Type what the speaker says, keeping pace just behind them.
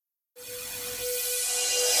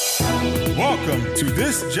Welcome to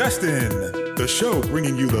This Just In, the show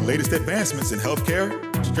bringing you the latest advancements in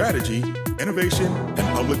healthcare, strategy, innovation, and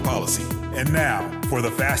public policy. And now, for the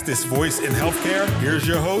fastest voice in healthcare, here's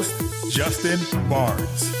your host, Justin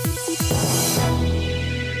Barnes.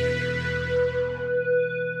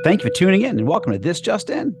 Thank you for tuning in and welcome to This Just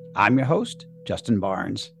In. I'm your host, Justin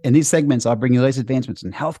Barnes. In these segments, I'll bring you the latest advancements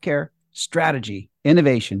in healthcare, strategy,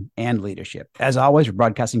 innovation, and leadership. As always, we're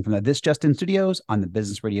broadcasting from the This Just In studios on the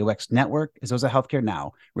Business Radio X network, as well as the Healthcare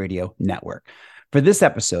Now radio network. For this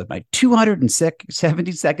episode, my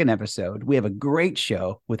 272nd episode, we have a great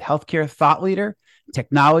show with healthcare thought leader,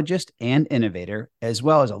 technologist, and innovator, as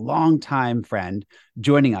well as a longtime friend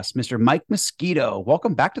joining us, Mr. Mike Mosquito.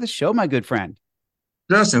 Welcome back to the show, my good friend.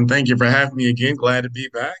 Justin, thank you for having me again. Glad to be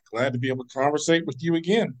back. Glad to be able to conversate with you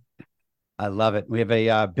again. I love it. We have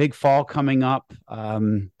a big fall coming up.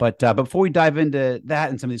 But before we dive into that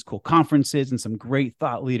and some of these cool conferences and some great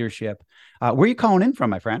thought leadership, where are you calling in from,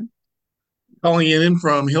 my friend? Calling in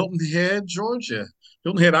from Hilton Head, Georgia.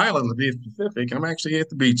 Hilton Head Island, to be specific. I'm actually at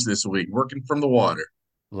the beach this week, working from the water.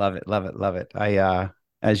 Love it, love it, love it.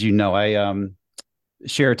 As you know, I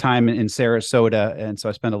share time in Sarasota, and so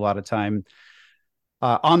I spend a lot of time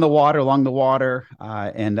on the water, along the water,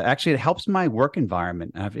 and actually it helps my work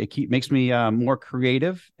environment. Makes me more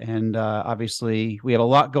creative, and obviously we have a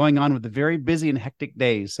lot going on with the very busy and hectic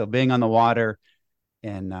days. So being on the water,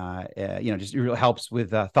 and just really helps with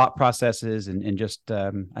thought processes and just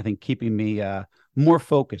I think keeping me more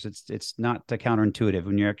focused. It's not counterintuitive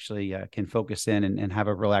when you actually can focus in and have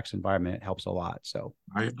a relaxed environment. It helps a lot. So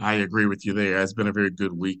I agree with you there. It's been a very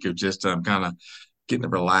good week of just kind of getting to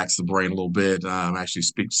relax the brain a little bit, actually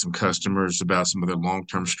speak to some customers about some of their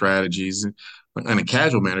long-term strategies in a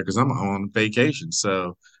casual manner because I'm on vacation.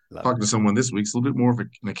 So talking to someone this week's a little bit more of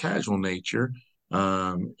a casual nature.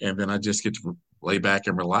 And then I just get to lay back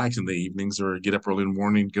and relax in the evenings or get up early in the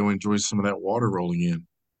morning, go enjoy some of that water rolling in.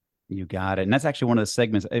 You got it. And that's actually one of the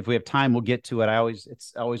segments. If we have time, we'll get to it.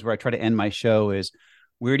 It's always where I try to end my show is,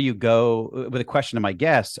 where do you go with a question to my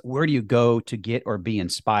guests? Where do you go to get or be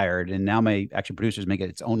inspired? And now my actual producers make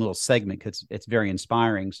it its own little segment because it's very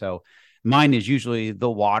inspiring. So mine is usually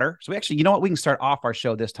the water. So actually, you know what? We can start off our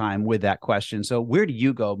show this time with that question. So where do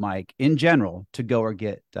you go, Mike, in general, to go or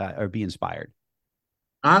get or be inspired?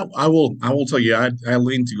 I will tell you, I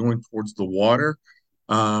lean to going towards the water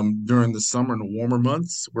during the summer and the warmer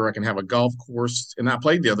months where I can have a golf course. And I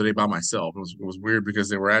played the other day by myself. It was weird because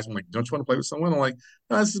they were asking, like, don't you want to play with someone? I'm like,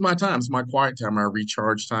 no, this is my time. It's my quiet time, my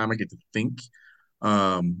recharge time. I get to think.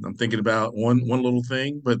 I'm thinking about one little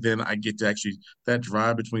thing, but then I get to actually that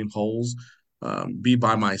drive between holes, be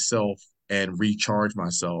by myself and recharge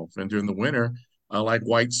myself. And during the winter, I like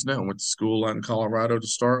white snow. I went to school out in Colorado to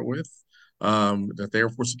start with. At the Air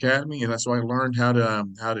Force Academy, and that's why I learned how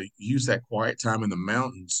to use that quiet time in the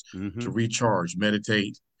mountains to recharge,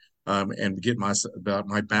 meditate, and get my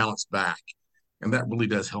balance back. And that really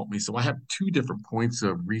does help me. So I have two different points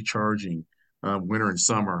of recharging, winter and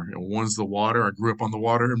summer. And one's the water. I grew up on the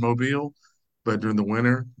water in Mobile, but during the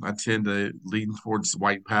winter, I tend to lean towards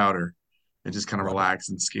white powder and just kind of relax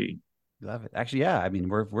and ski. Love it. Actually, yeah. I mean,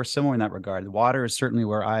 we're similar in that regard. The water is certainly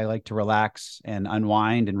where I like to relax and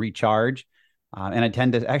unwind and recharge. And I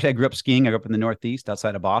tend to I grew up skiing. I grew up in the Northeast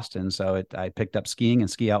outside of Boston. So I picked up skiing and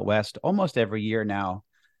ski out West almost every year now.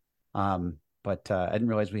 But I didn't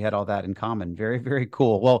realize we had all that in common. Very, very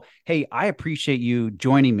cool. Well, hey, I appreciate you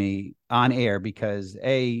joining me on air because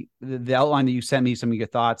the outline that you sent me, some of your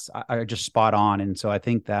thoughts are just spot on. And so I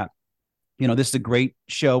think that, this is a great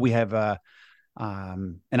show. We have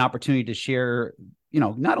an opportunity to share,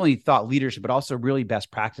 not only thought leadership, but also really best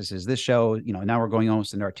practices. This show, now we're going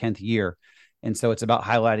almost into our 10th year. And so it's about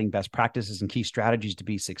highlighting best practices and key strategies to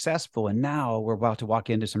be successful. And now we're about to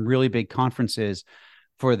walk into some really big conferences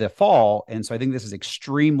for the fall. And so I think this is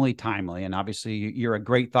extremely timely. And obviously you're a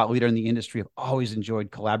great thought leader in the industry. I've always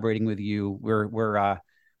enjoyed collaborating with you.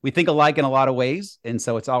 We think alike in a lot of ways. And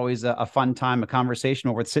so it's always a fun time, a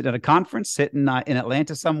conversation, or we're sitting at a conference, sitting in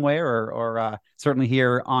Atlanta somewhere, or certainly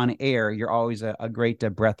here on air. You're always a great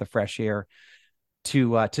breath of fresh air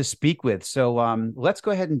to speak with. So let's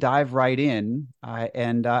go ahead and dive right in.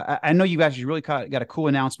 I know you guys really got a cool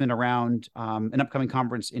announcement around an upcoming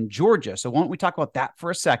conference in Georgia. So why don't we talk about that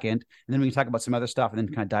for a second, and then we can talk about some other stuff, and then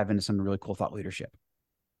kind of dive into some really cool thought leadership.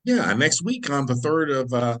 Yeah, next week on the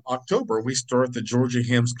 3rd of October, we start the Georgia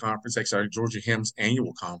HIMSS Conference, actually our Georgia HIMSS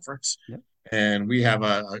Annual Conference. Yep. And we have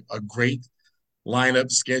a great lineup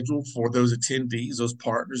schedule for those attendees, those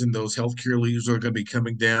partners, and those healthcare leaders who are going to be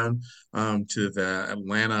coming down to the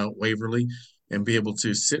Atlanta Waverly and be able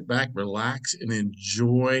to sit back, relax, and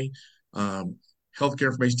enjoy healthcare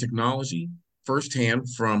information technology firsthand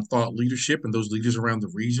from thought leadership and those leaders around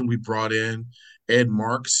the region. We brought in Ed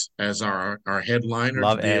Marks as our headliner to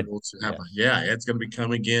Love be Ed. able to have Yeah. Ed's going to be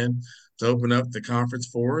coming in to open up the conference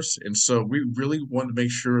for us. And so we really want to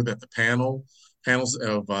make sure that the panels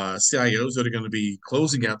of CIOs that are going to be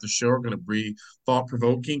closing out the show are going to be thought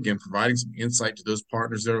provoking and providing some insight to those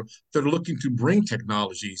partners that are looking to bring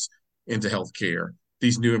technologies into healthcare,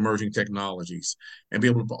 these new emerging technologies, and be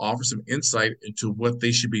able to offer some insight into what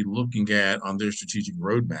they should be looking at on their strategic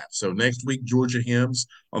roadmap. So next week, Georgia HIMSS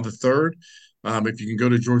on the 3rd. If you can go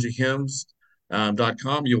to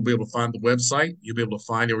georgiahims.com, you'll be able to find the website. You'll be able to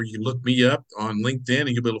find, or you can look me up on LinkedIn and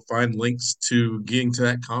you'll be able to find links to getting to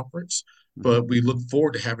that conference. But we look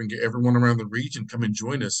forward to having everyone around the region come and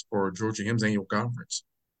join us for Georgia HIMSS annual conference.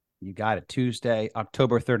 You got it. Tuesday,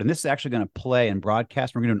 October 3rd. And this is actually going to play and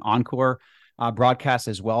broadcast. We're going to do an encore broadcast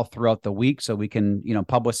as well throughout the week, so we can,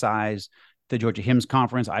 publicize the Georgia HIMSS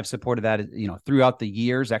conference. I've supported that, throughout the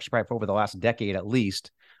years, actually probably for over the last decade at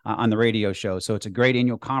least, on the radio show. So it's a great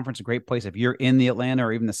annual conference, a great place. If you're in the Atlanta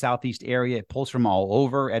or even the Southeast area, it pulls from all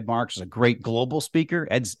over. Ed Marks is a great global speaker.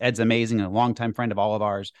 Ed's amazing and a longtime friend of all of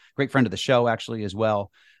ours, great friend of the show actually as well.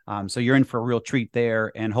 So you're in for a real treat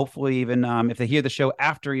there. And hopefully even if they hear the show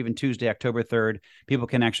after even Tuesday, October 3rd, people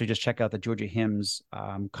can actually just check out the Georgia HIMSS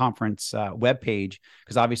conference webpage,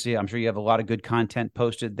 because obviously I'm sure you have a lot of good content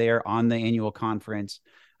posted there on the annual conference.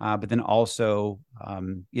 But then also,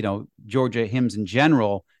 Georgia HIMSS in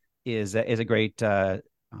general is a great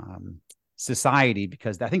society,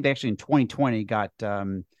 because I think they actually in 2020 got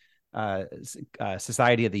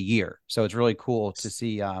Society of the Year. So it's really cool to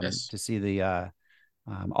see the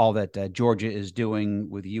all that Georgia is doing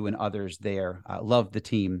with you and others there. Love the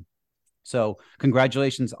team. So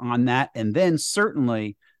congratulations on that. And then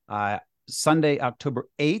certainly Sunday, October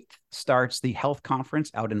 8th starts the health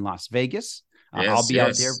conference out in Las Vegas. I'll be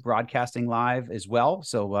out there broadcasting live as well.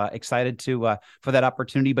 So excited for that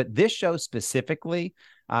opportunity. But this show specifically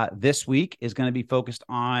this week is going to be focused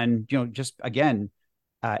on, just again,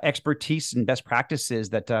 expertise and best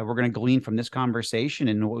practices that we're going to glean from this conversation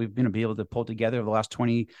and what we've been able to pull together over the last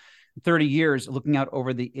 20, 30 years, looking out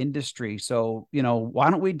over the industry. So,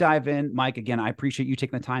 why don't we dive in, Mike? Again, I appreciate you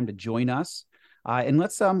taking the time to join us. And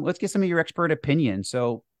let's get some of your expert opinion.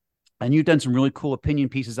 So, and you've done some really cool opinion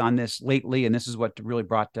pieces on this lately, and this is what really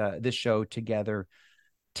brought this show together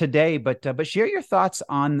today. But share your thoughts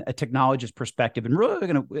on a technologist perspective, and really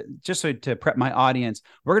going to, just so to prep my audience,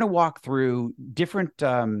 we're going to walk through different,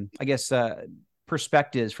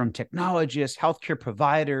 perspectives from technologists, healthcare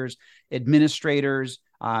providers, administrators.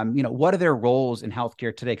 What are their roles in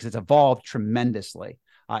healthcare today? Because it's evolved tremendously.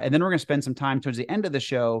 And then we're going to spend some time towards the end of the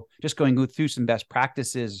show just going through some best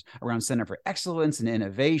practices around Center for Excellence and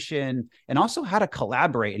Innovation, and also how to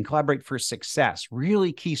collaborate for success.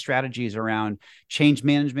 Really key strategies around change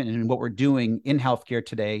management and what we're doing in healthcare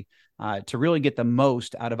today to really get the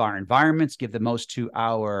most out of our environments, give the most to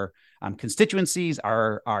our constituencies,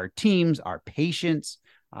 our teams, our patients,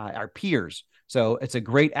 our peers. So it's a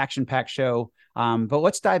great action-packed show. But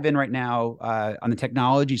let's dive in right now on the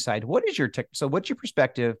technology side. What's your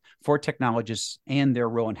perspective for technologists and their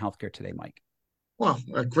role in healthcare today, Mike? Well,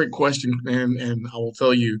 a great question, and I will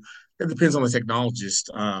tell you, it depends on the technologist,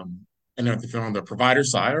 and if they're on the provider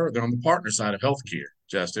side or they're on the partner side of healthcare,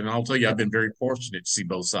 Justin. And I'll tell you, I've been very fortunate to see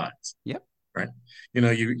both sides. Yep. Right.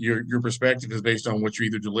 Your perspective is based on what you're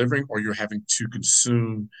either delivering or you're having to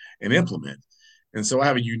consume and implement. And so I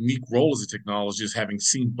have a unique role as a technologist, having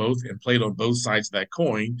seen both and played on both sides of that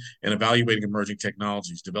coin and evaluating emerging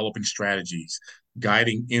technologies, developing strategies,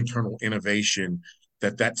 guiding internal innovation,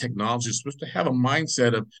 that technology is supposed to have a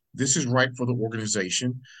mindset of this is right for the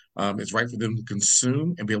organization. It's right for them to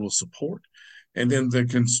consume and be able to support. And then the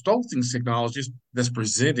consulting technologist that's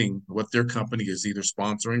presenting what their company is either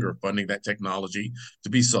sponsoring or funding that technology to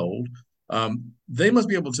be sold, they must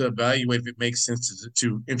be able to evaluate if it makes sense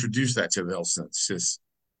to introduce that to the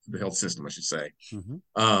health system, I should say.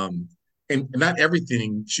 Mm-hmm. And not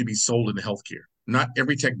everything should be sold into healthcare. Not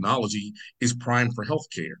every technology is primed for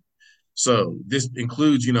healthcare. So this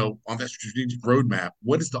includes, on that strategic roadmap,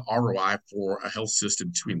 what is the ROI for a health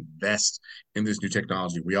system to invest in this new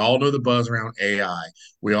technology? We all know the buzz around AI.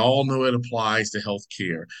 We all know it applies to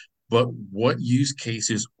healthcare. But what use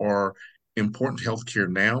cases are important to healthcare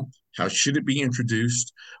now? How should it be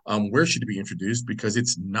introduced? Where should it be introduced? Because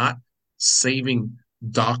it's not saving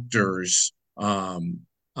doctors from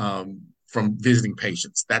visiting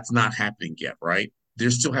patients. That's not happening yet, right? They're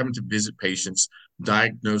still having to visit patients,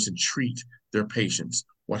 diagnose and treat their patients.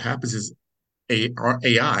 What happens is our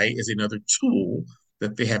AI is another tool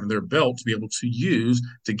that they have in their belt to be able to use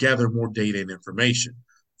to gather more data and information.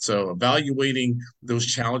 So evaluating those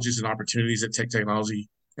challenges and opportunities that technology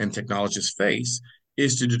and technologists face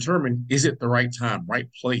is to determine, is it the right time, right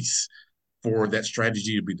place for that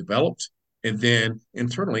strategy to be developed? And then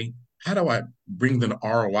internally, how do I bring the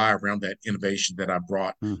ROI around that innovation that I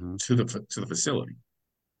brought to the facility?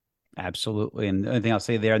 Absolutely. And the only thing I'll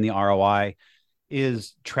say there in the ROI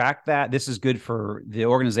is track that. This is good for the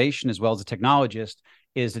organization as well as the technologist,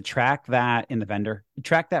 is to track that in the vendor,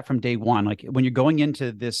 track that from day one. Like when you're going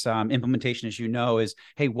into this implementation, as you know, is,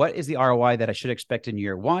 hey, what is the ROI that I should expect in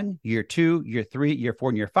year 1, year 2, year 3, year 4,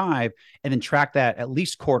 and year 5, and then track that at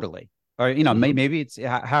least quarterly. Or, you know, maybe it's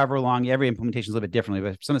however long. Every implementation is a little bit differently,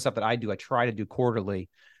 but some of the stuff that I do, I try to do quarterly,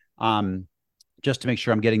 just to make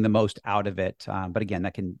sure I'm getting the most out of it. But again,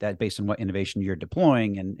 that based on what innovation you're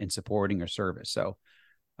deploying and supporting your service. So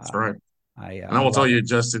that's right. And I will tell you,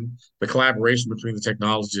 Justin, the collaboration between the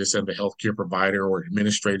technologist and the healthcare provider or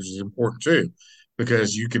administrators is important too,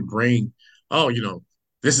 because you can bring,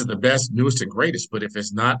 this is the best, newest, and greatest, but if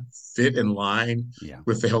it's not fit in line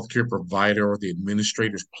with the healthcare provider or the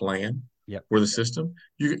administrator's plan for the system,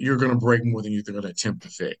 you're going to break more than you're going to attempt to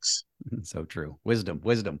fix. So true.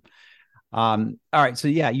 Wisdom. All right. So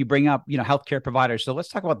you bring up, healthcare providers. So let's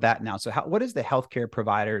talk about that now. So what is the healthcare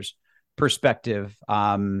provider's perspective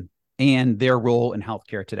and their role in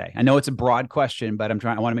healthcare today? I know it's a broad question, but I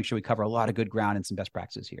want to make sure we cover a lot of good ground and some best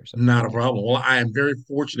practices here. So not a problem. Well, I am very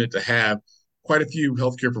fortunate to have quite a few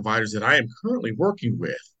healthcare providers that I am currently working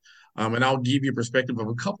with. And I'll give you a perspective of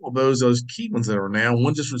a couple of those key ones that are now.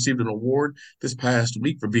 One just received an award this past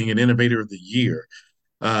week for being an Innovator of the Year.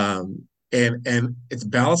 And it's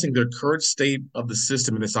balancing the current state of the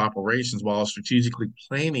system and its operations while strategically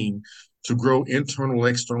planning to grow internal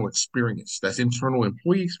and external experience. That's internal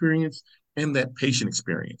employee experience and that patient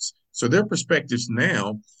experience. So their perspectives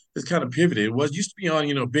now is kind of pivoted. It was used to be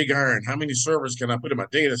on, big iron. How many servers can I put in my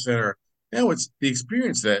data center? Now it's the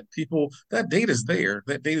experience that that data is there.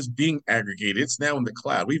 That data is being aggregated. It's now in the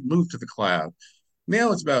cloud. We've moved to the cloud.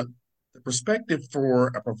 Now it's about the perspective for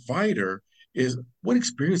a provider is, what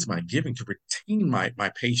experience am I giving to retain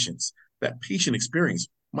my patients, that patient experience,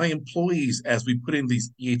 my employees, as we put in these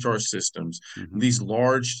EHR systems, these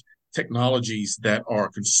large technologies that are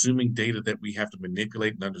consuming data that we have to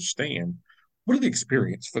manipulate and understand. What are the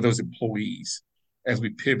experience for those employees as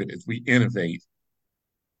we pivot, as we innovate?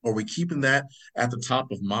 Are we keeping that at the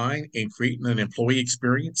top of mind and creating an employee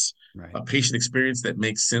experience, a patient experience that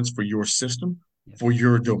makes sense for your system, for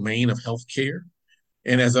your domain of healthcare?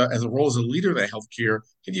 And as a role as a leader of that healthcare,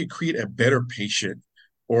 can you create a better patient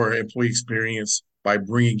or employee experience by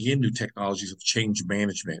bringing in new technologies of change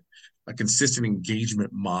management, a consistent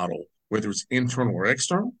engagement model, whether it's internal or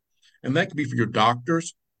external? And that could be for your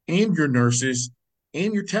doctors and your nurses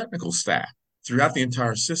and your technical staff throughout the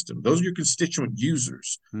entire system. Those are your constituent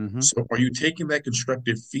users. So are you taking that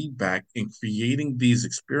constructive feedback and creating these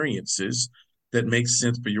experiences that make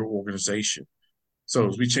sense for your organization? So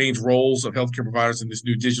as we change roles of healthcare providers in this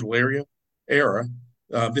new digital era,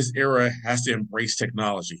 this era has to embrace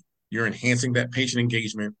technology. You're enhancing that patient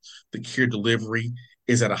engagement. The care delivery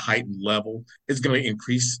is at a heightened level. It's going to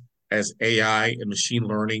increase as AI and machine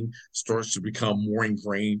learning starts to become more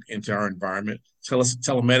ingrained into our environment.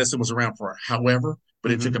 Telemedicine was around for however,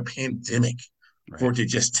 but it took a pandemic for it to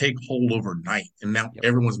just take hold overnight. And now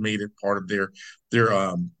everyone's made it part of their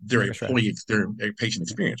employee, their patient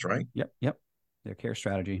experience, right? Yep. Their care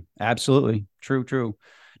strategy. Absolutely. True.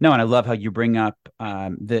 No, and I love how you bring up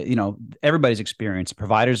everybody's experience, the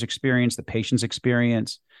provider's experience, the patient's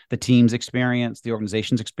experience, the team's experience, the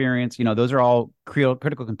organization's experience. Those are all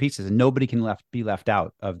critical pieces, and nobody can be left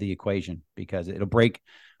out of the equation, because it'll break,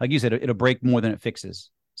 like you said, it'll break more than it fixes.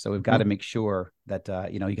 So we've got to make sure that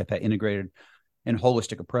you get that integrated and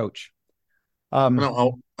holistic approach. I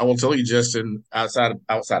will tell you, Justin, outside of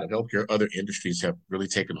healthcare, other industries have really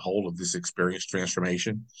taken hold of this experience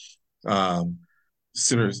transformation.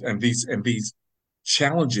 Centers and these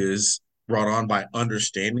challenges brought on by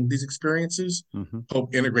understanding these experiences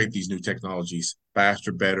help integrate these new technologies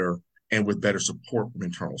faster, better, and with better support from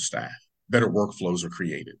internal staff. Better workflows are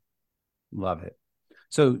created. Love it.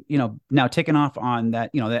 So, now taking off on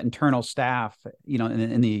that, that internal staff,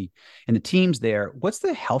 in the teams there, what's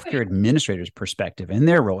the healthcare administrator's perspective and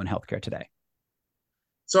their role in healthcare today?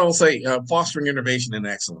 So I'll say fostering innovation and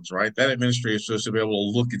excellence, right? That administrator is supposed to be able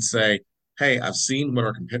to look and say, hey, I've seen what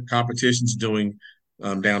our competition's doing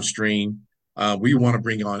downstream. We want to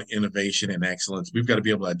bring on innovation and excellence. We've got to be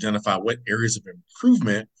able to identify what areas of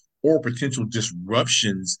improvement or potential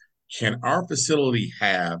disruptions can our facility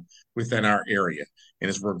have within our area. And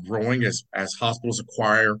as we're growing, as hospitals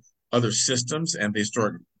acquire other systems and they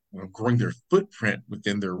start growing their footprint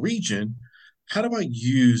within their region, how do I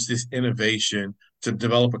use this innovation to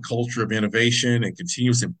develop a culture of innovation and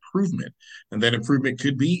continuous improvement? And that improvement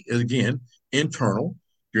could be, again, internal,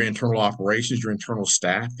 your internal operations, your internal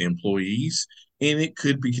staff, the employees, and it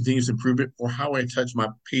could be continuous improvement for how I touch my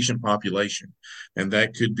patient population. And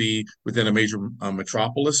that could be within a major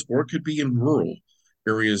metropolis, or it could be in rural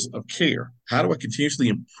areas of care. How do I continuously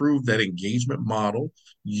improve that engagement model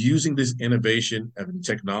using this innovation and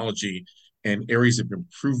technology and areas of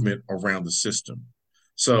improvement around the system?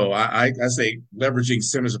 So I say leveraging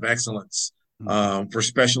centers of excellence for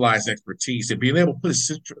specialized expertise and being able to put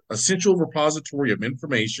a central repository of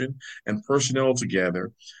information and personnel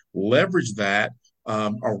together, leverage that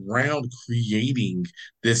around creating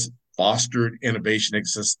this fostered innovation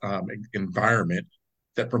environment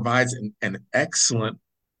that provides an excellent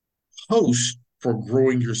host for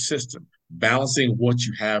growing your system, balancing what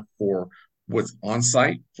you have for what's on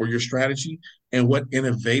site for your strategy and what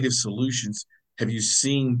innovative solutions have you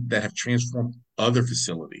seen that have transformed other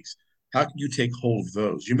facilities. How can you take hold of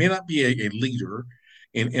those? You may not be a leader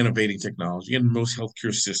in innovating technology, and most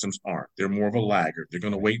healthcare systems aren't. They're more of a laggard. They're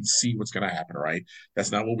going to wait and see what's going to happen, right?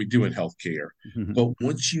 That's not what we do in healthcare. Mm-hmm. But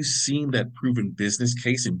once you've seen that proven business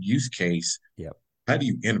case and use case, yep. How do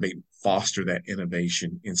you innovate and foster that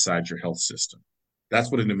innovation inside your health system?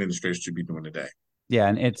 That's what an administrator should be doing today. Yeah,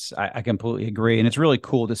 and I completely agree, and it's really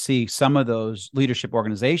cool to see some of those leadership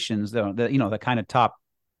organizations, though, that the kind of top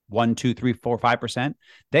 1, 2, 3, 4, 5%,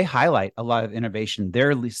 they highlight a lot of innovation.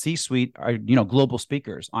 Their C-suite are global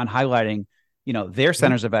speakers on highlighting their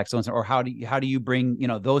centers of excellence, or how do you bring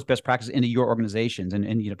those best practices into your organizations, and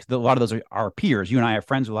a lot of those are our peers. You and I are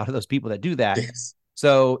friends with a lot of those people that do that. Yes.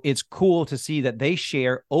 So it's cool to see that they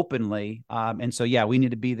share openly. And so, yeah, we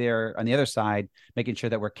need to be there on the other side, making sure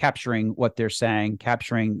that we're capturing what they're saying,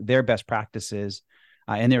 capturing their best practices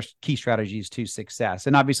and their key strategies to success.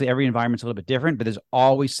 And obviously every environment's a little bit different, but there's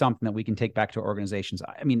always something that we can take back to our organizations.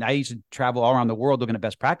 I mean, I used to travel all around the world looking at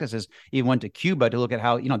best practices. Even went to Cuba to look at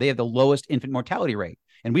how, they have the lowest infant mortality rate.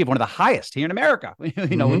 And we have one of the highest here in America,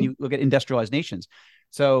 when you look at industrialized nations.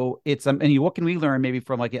 So it's, what can we learn maybe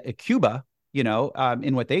from like a Cuba,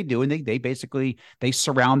 in what they do. And they basically, they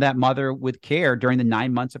surround that mother with care during the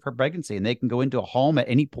 9 months of her pregnancy, and they can go into a home at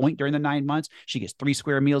any point during the 9 months. She gets 3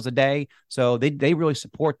 square meals a day. So they really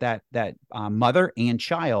support that mother and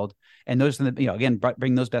child. And those, again,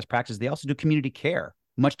 bring those best practices. They also do community care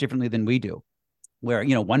much differently than we do, where,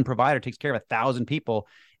 one provider takes care of 1,000 people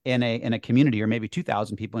in a community, or maybe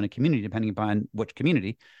 2,000 people in a community, depending upon which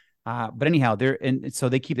community. But anyhow, so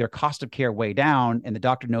they keep their cost of care way down, and the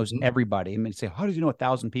doctor knows everybody. I mean, say, how does he know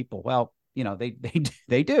 1,000 people? Well,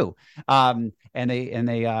 they do, and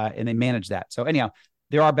they manage that. So anyhow,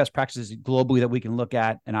 there are best practices globally that we can look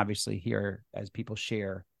at, and obviously here as people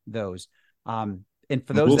share those. And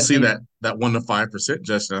for those, we'll see that 1 to 5%,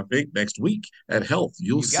 Justin. I think next week at Health,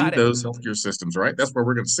 you'll see those healthcare systems, right? That's where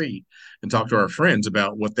we're going to see and talk to our friends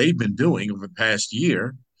about what they've been doing over the past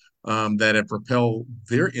year. That have propelled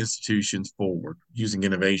their institutions forward using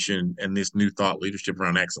innovation and this new thought leadership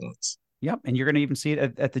around excellence. Yep. And you're going to even see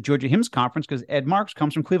it at the Georgia HIMSS conference, because Ed Marks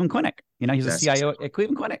comes from Cleveland Clinic. He's a CIO at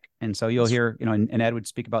Cleveland Clinic. And so you'll hear, and Ed would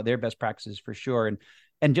speak about their best practices for sure.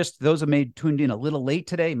 And just those who tuned in a little late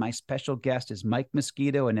today, my special guest is Mike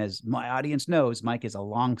Mosquito. And as my audience knows, Mike is a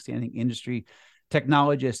longstanding industry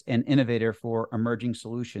technologist and innovator for emerging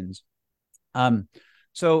solutions.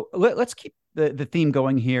 So let's keep the theme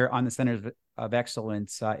going here on the Centers of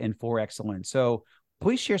Excellence and for Excellence. So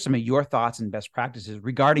please share some of your thoughts and best practices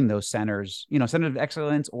regarding those centers, Centers of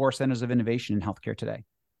Excellence or Centers of Innovation in healthcare today.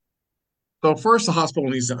 So first, the hospital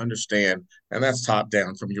needs to understand, and that's top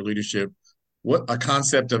down from your leadership, what a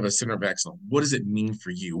concept of a center of excellence. What does it mean for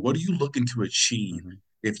you? What are you looking to achieve?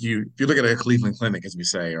 If you look at a Cleveland Clinic, as we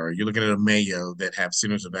say, or you're looking at a Mayo that have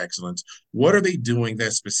centers of excellence, what are they doing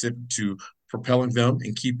that's specific to propelling them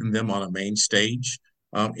and keeping them on a main stage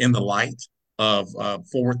in the light of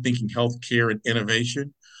forward-thinking healthcare and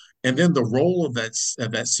innovation? And then the role of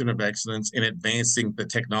that center of excellence in advancing the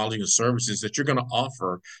technology and services that you're going to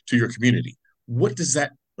offer to your community. What does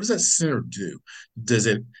that center do? Does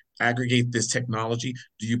it aggregate this technology?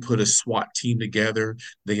 Do you put a SWAT team together?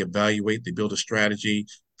 They evaluate, they build a strategy,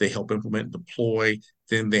 they help implement and deploy.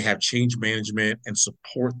 Then they have change management and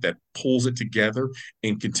support that pulls it together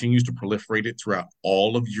and continues to proliferate it throughout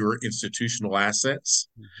all of your institutional assets.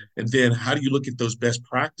 And then how do you look at those best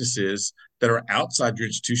practices that are outside your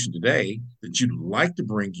institution today that you'd like to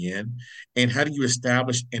bring in? And how do you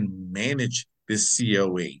establish and manage this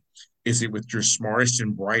COE? Is it with your smartest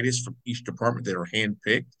and brightest from each department that are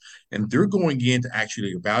handpicked, and they're going in to actually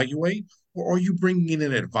evaluate? Or are you bringing in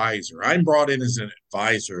an advisor? I'm brought in as an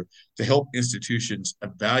advisor to help institutions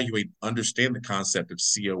evaluate, understand the concept of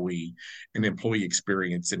COE and employee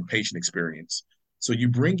experience and patient experience. So you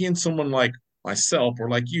bring in someone like myself or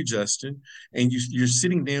like you, Justin, and you're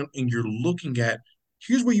sitting down and you're looking at,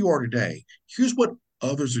 here's where you are today. Here's what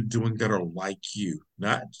others are doing that are like you.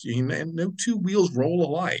 Not, and no two wheels roll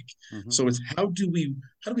alike. Mm-hmm. So it's how do we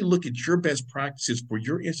look at your best practices for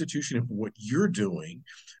your institution and for what you're doing,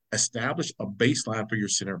 establish a baseline for your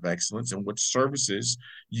center of excellence and what services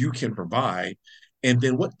you can provide, and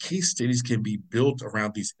then what case studies can be built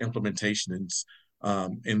around these implementations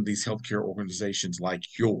in these healthcare organizations like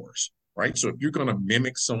yours, right? So if you're going to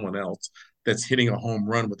mimic someone else that's hitting a home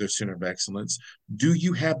run with their center of excellence, do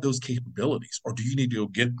you have those capabilities or do you need to go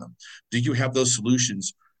get them? Do you have those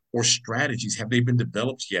solutions or strategies? Have they been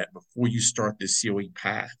developed yet before you start this COE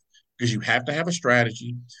path? Because you have to have a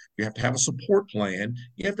strategy, you have to have a support plan,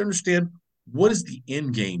 you have to understand what is the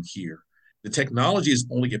end game here. The technology is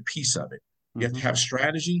only a piece of it. You have to have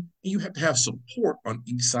strategy and you have to have support on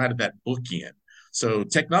each side of that bookend. So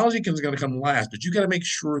technology is going to come last, but you got to make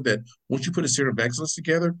sure that once you put a center of excellence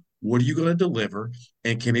together, what are you going to deliver,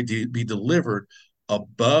 and can it be delivered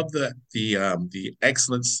above the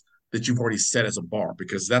excellence that you've already set as a bar?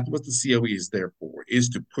 Because that's what the COE is there for, is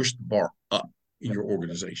to push the bar up in your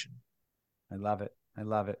organization. I love it. I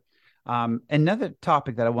love it. Another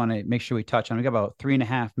topic that I want to make sure we touch on, we got about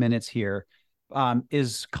 3.5 minutes here,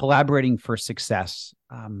 is collaborating for success.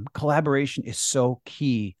 Collaboration is so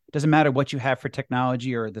key. Doesn't matter what you have for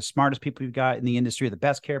technology or the smartest people you've got in the industry, the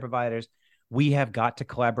best care providers. We have got to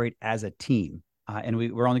collaborate as a team, and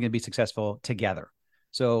we're only going to be successful together.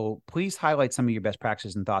 So please highlight some of your best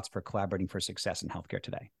practices and thoughts for collaborating for success in healthcare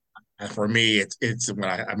today. For me, it's what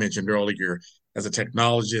I mentioned earlier. As a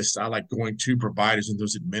technologist, I like going to providers and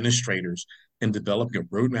those administrators and developing a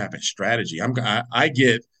roadmap and strategy.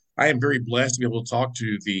 I am very blessed to be able to talk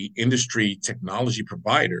to the industry technology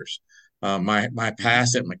providers. My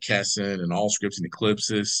past at McKesson and Allscripts and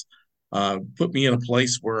Eclipsys put me in a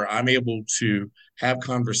place where I'm able to have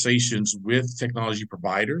conversations with technology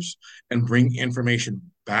providers and bring information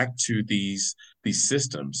back to these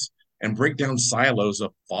systems and break down silos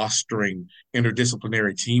of fostering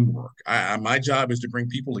interdisciplinary teamwork. My job is to bring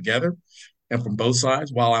people together, and from both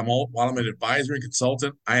sides. While I'm an advisor and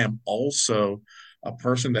consultant, I am also a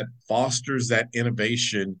person that fosters that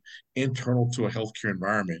innovation internal to a healthcare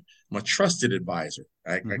environment. I'm a trusted advisor.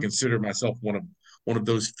 I consider myself one of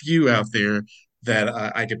those few out there that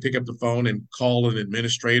I can pick up the phone and call an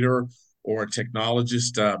administrator or a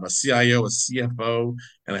technologist, a CIO, a CFO,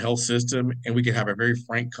 and a health system, and we can have a very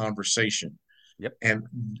frank conversation. Yep. And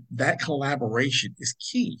that collaboration is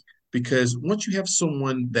key, because once you have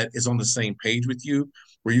someone that is on the same page with you,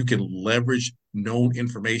 where you can leverage known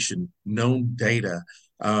information, known data,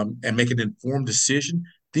 and make an informed decision,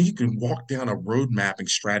 then you can walk down a road mapping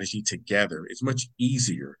strategy together. It's much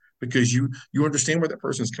easier because you understand where that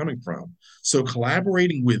person is coming from. So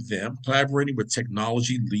collaborating with them, collaborating with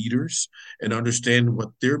technology leaders, and understanding what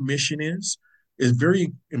their mission is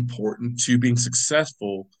very important to being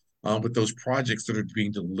successful with those projects that are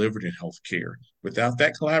being delivered in healthcare. Without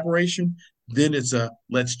that collaboration, then it's a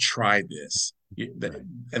let's try this.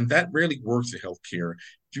 And that rarely works in healthcare.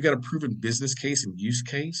 If you've got a proven business case and use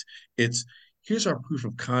case, it's here's our proof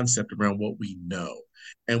of concept around what we know.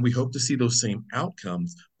 And we hope to see those same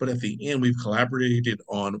outcomes. But at the end, we've collaborated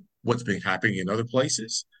on what's been happening in other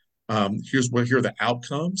places. Here are the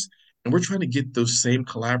outcomes. And we're trying to get those same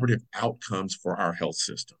collaborative outcomes for our health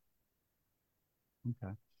system.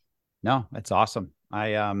 Okay. No, that's awesome.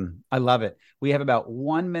 I love it. We have about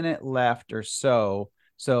 1 minute left or so.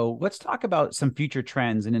 So let's talk about some future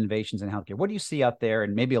trends and innovations in healthcare. What do you see out there,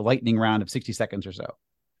 and maybe a lightning round of 60 seconds or so?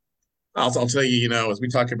 I'll tell you, as we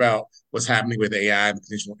talk about what's happening with AI and the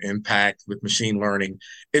potential impact with machine learning,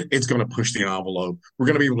 it's going to push the envelope. We're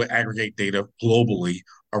going to be able to aggregate data globally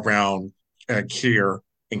around care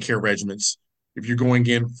and care regimens. If you're going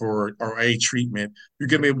in for RA treatment, you're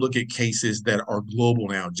going to be able to look at cases that are global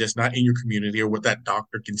now, just not in your community or what that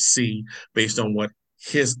doctor can see based on what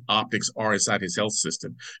his optics are inside his health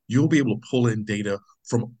system. You'll be able to pull in data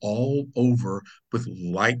from all over with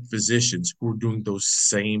like physicians who are doing those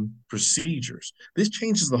same procedures. This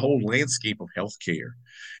changes the whole landscape of healthcare.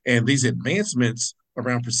 And these advancements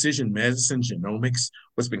around precision medicine, genomics,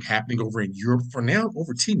 what's been happening over in Europe for now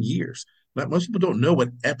over 10 years. But most people don't know what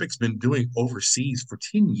Epic's been doing overseas for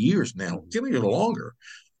 10 years now, 10 years longer,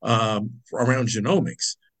 around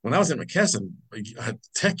genomics. when I was at McKesson a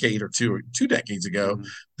decade or two decades ago, Mm-hmm.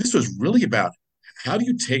 this was really about how do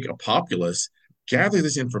you take a populace, gather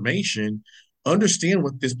this information, understand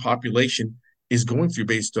what this population is going through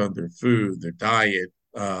based on their food, their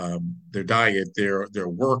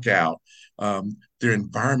workout, their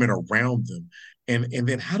environment around them. And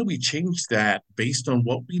then how do we change that based on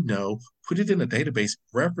what we know, put it in a database,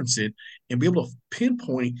 reference it, and be able to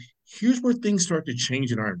pinpoint here's where things start to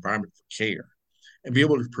change in our environment for care and be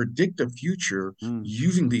able to predict the future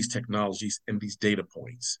using these technologies and these data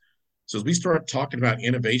points. So as we start talking about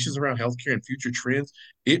innovations around healthcare and future trends,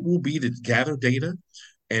 it will be to gather data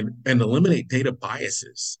and eliminate data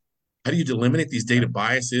biases. How do you eliminate these data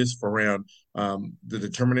biases for around the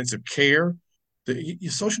determinants of care? The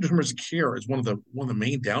social determinants of care is one of the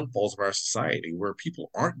main downfalls of our society, where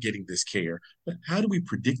people aren't getting this care. But how do we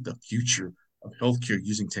predict the future of healthcare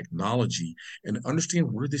using technology and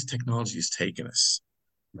understand where this technology is taking us?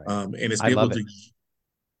 Right. And it's I be able love it.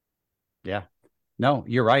 Yeah. No,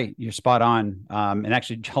 you're right. You're spot on. And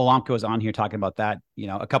actually, Halamko was on here talking about that,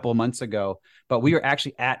 a couple of months ago. But we are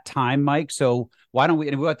actually at time, Mike. So why don't we?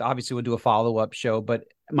 And obviously we'll do a follow-up show. But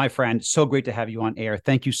my friend, so great to have you on air.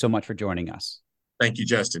 Thank you so much for joining us. Thank you,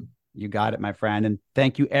 Justin. You got it, my friend. And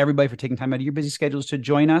thank you, everybody, for taking time out of your busy schedules to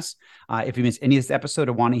join us. If you missed any of this episode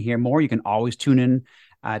or want to hear more, you can always tune in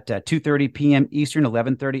at 2:30 p.m. Eastern,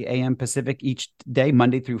 11:30 a.m. Pacific each day,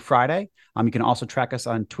 Monday through Friday. You can also track us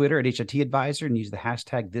on Twitter at HIT Advisor and use the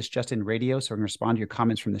hashtag ThisJustinRadio so we can respond to your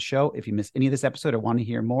comments from the show. If you missed any of this episode or want to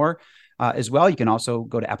hear more as well, you can also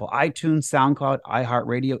go to Apple iTunes, SoundCloud,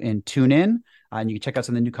 iHeartRadio, and tune in. And you can check out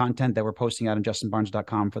some of the new content that we're posting out on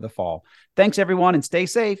justinbarnes.com for the fall. Thanks, everyone, and stay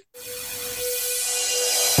safe.